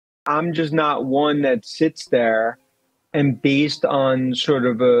I'm just not one that sits there and based on sort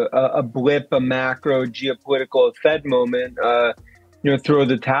of a blip, a macro geopolitical Fed moment, throw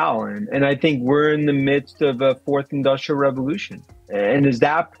the towel in. And I think we're in the midst of a fourth industrial revolution. And as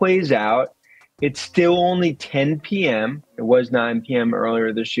that plays out, it's still only 10 p.m. It was 9 p.m.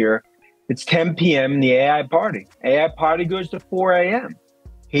 earlier this year. It's 10 p.m. in the AI party. AI party goes to 4 a.m.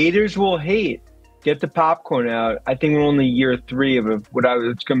 Haters will hate. Get the popcorn out. I think we're only year three of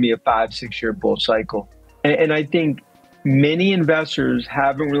it's going to be a 5-6 year bull cycle. And I think many investors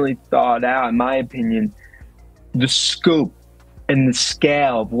haven't really thought out, in my opinion, the scope and the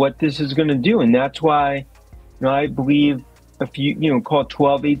scale of what this is going to do. And that's why, I believe a few, call it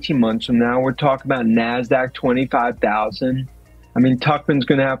 12, 18 months from now, we're talking about NASDAQ 25,000. I mean, Tuckman's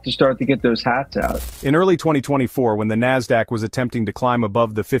going to have to start to get those hats out. In early 2024, when the NASDAQ was attempting to climb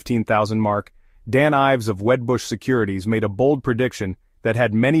above the 15,000 mark, Dan Ives of Wedbush Securities made a bold prediction that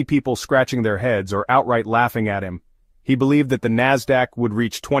had many people scratching their heads or outright laughing at him. He believed that the NASDAQ would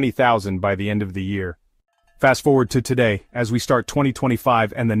reach 20,000 by the end of the year. Fast forward to today, as we start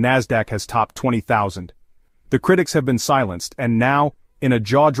 2025 and the NASDAQ has topped 20,000. The critics have been silenced, and now, in a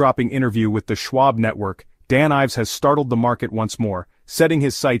jaw-dropping interview with the Schwab Network, Dan Ives has startled the market once more, setting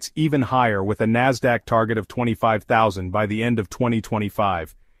his sights even higher with a NASDAQ target of 25,000 by the end of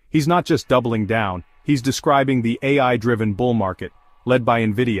 2025. He's not just doubling down, he's describing the AI-driven bull market, led by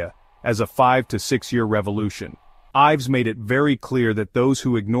Nvidia, as a 5 to 6 year revolution. Ives made it very clear that those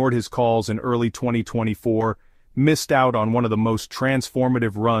who ignored his calls in early 2024 missed out on one of the most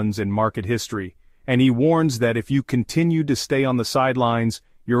transformative runs in market history, and he warns that if you continue to stay on the sidelines,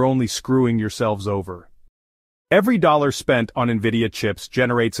 you're only screwing yourselves over. Every dollar spent on Nvidia chips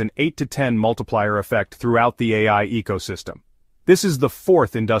generates an 8 to 10 multiplier effect throughout the AI ecosystem. This is the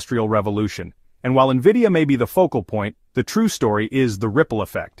fourth industrial revolution, and while Nvidia may be the focal point, the true story is the ripple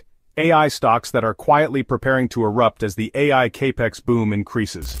effect. AI stocks that are quietly preparing to erupt as the AI capex boom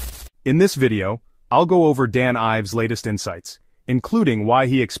increases. In this video, I'll go over Dan Ives' latest insights, including why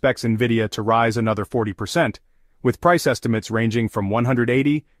he expects Nvidia to rise another 40%, with price estimates ranging from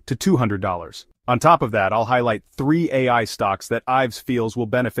 $180 to $200. On top of that, I'll highlight 3 AI stocks that Ives feels will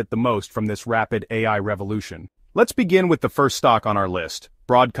benefit the most from this rapid AI revolution. Let's begin with the first stock on our list,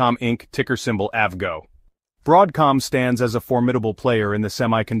 Broadcom Inc., ticker symbol AVGO. Broadcom stands as a formidable player in the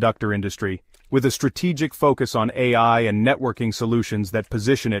semiconductor industry, with a strategic focus on AI and networking solutions that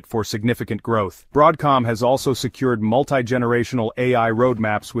position it for significant growth. Broadcom has also secured multi-generational AI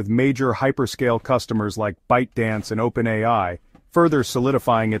roadmaps with major hyperscale customers like ByteDance and OpenAI, further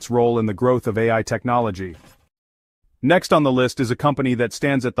solidifying its role in the growth of AI technology. Next on the list is a company that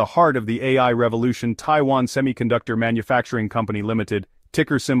stands at the heart of the AI revolution, Taiwan Semiconductor Manufacturing Company Limited,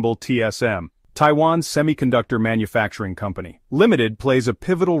 ticker symbol TSM. Taiwan Semiconductor Manufacturing Company Limited plays a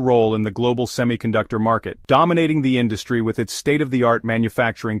pivotal role in the global semiconductor market, dominating the industry with its state-of-the-art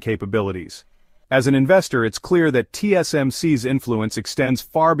manufacturing capabilities. As an investor, it's clear that TSMC's influence extends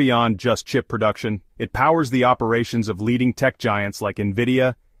far beyond just chip production. It powers the operations of leading tech giants like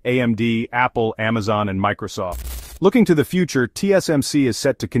Nvidia, AMD, Apple, Amazon, and Microsoft. Looking to the future, TSMC is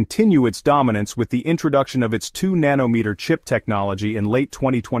set to continue its dominance with the introduction of its 2-nanometer chip technology in late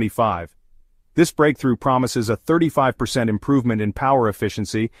 2025. This breakthrough promises a 35% improvement in power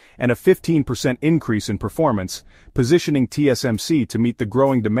efficiency and a 15% increase in performance, positioning TSMC to meet the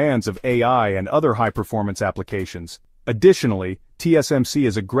growing demands of AI and other high-performance applications. Additionally, TSMC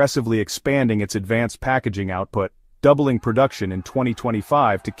is aggressively expanding its advanced packaging output, doubling production in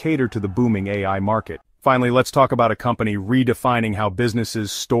 2025 to cater to the booming AI market. Finally, let's talk about a company redefining how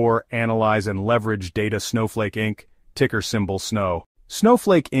businesses store, analyze, and leverage data, Snowflake Inc., ticker symbol SNOW.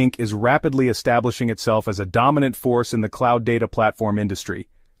 Snowflake Inc. is rapidly establishing itself as a dominant force in the cloud data platform industry,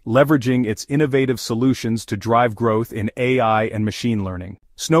 leveraging its innovative solutions to drive growth in AI and machine learning.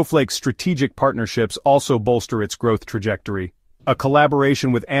 Snowflake's strategic partnerships also bolster its growth trajectory. A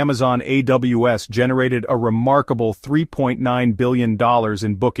collaboration with Amazon AWS generated a remarkable $3.9 billion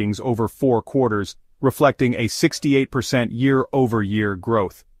in bookings over 4 quarters, reflecting a 68% year-over-year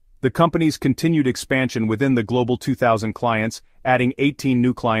growth. The company's continued expansion within the Global 2000 clients, adding 18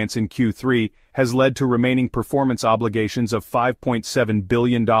 new clients in Q3, has led to remaining performance obligations of $5.7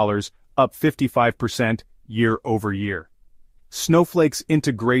 billion, up 55% year-over-year. Snowflake's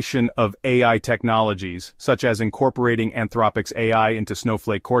integration of AI technologies, such as incorporating Anthropic's AI into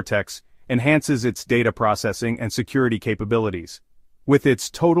Snowflake Cortex, enhances its data processing and security capabilities. With its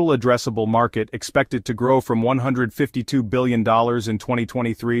total addressable market expected to grow from $152 billion in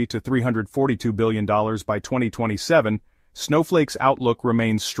 2023 to $342 billion by 2027, Snowflake's outlook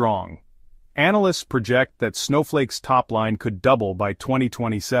remains strong. Analysts project that Snowflake's top line could double by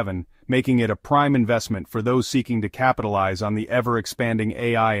 2027, making it a prime investment for those seeking to capitalize on the ever-expanding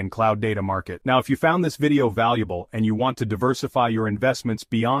AI and cloud data market. Now, if you found this video valuable and you want to diversify your investments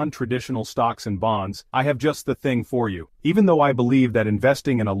beyond traditional stocks and bonds, I have just the thing for you. Even though I believe that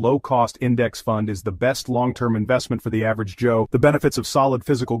investing in a low-cost index fund is the best long-term investment for the average Joe, the benefits of solid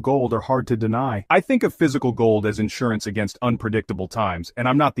physical gold are hard to deny. I think of physical gold as insurance against unpredictable times, and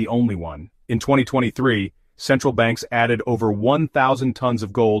I'm not the only one. In 2023, central banks added over 1,000 tons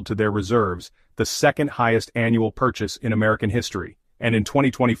of gold to their reserves, the second highest annual purchase in American history. And in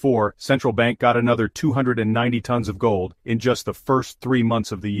 2024, central bank got another 290 tons of gold in just the first 3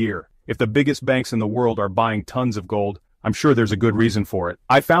 months of the year. If the biggest banks in the world are buying tons of gold, I'm sure there's a good reason for it.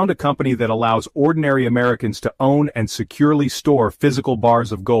 I found a company that allows ordinary Americans to own and securely store physical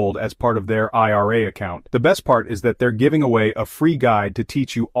bars of gold as part of their IRA account. The best part is that they're giving away a free guide to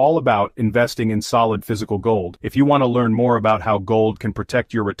teach you all about investing in solid physical gold. If you want to learn more about how gold can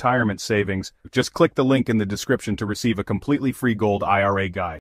protect your retirement savings, just click the link in the description to receive a completely free gold IRA guide.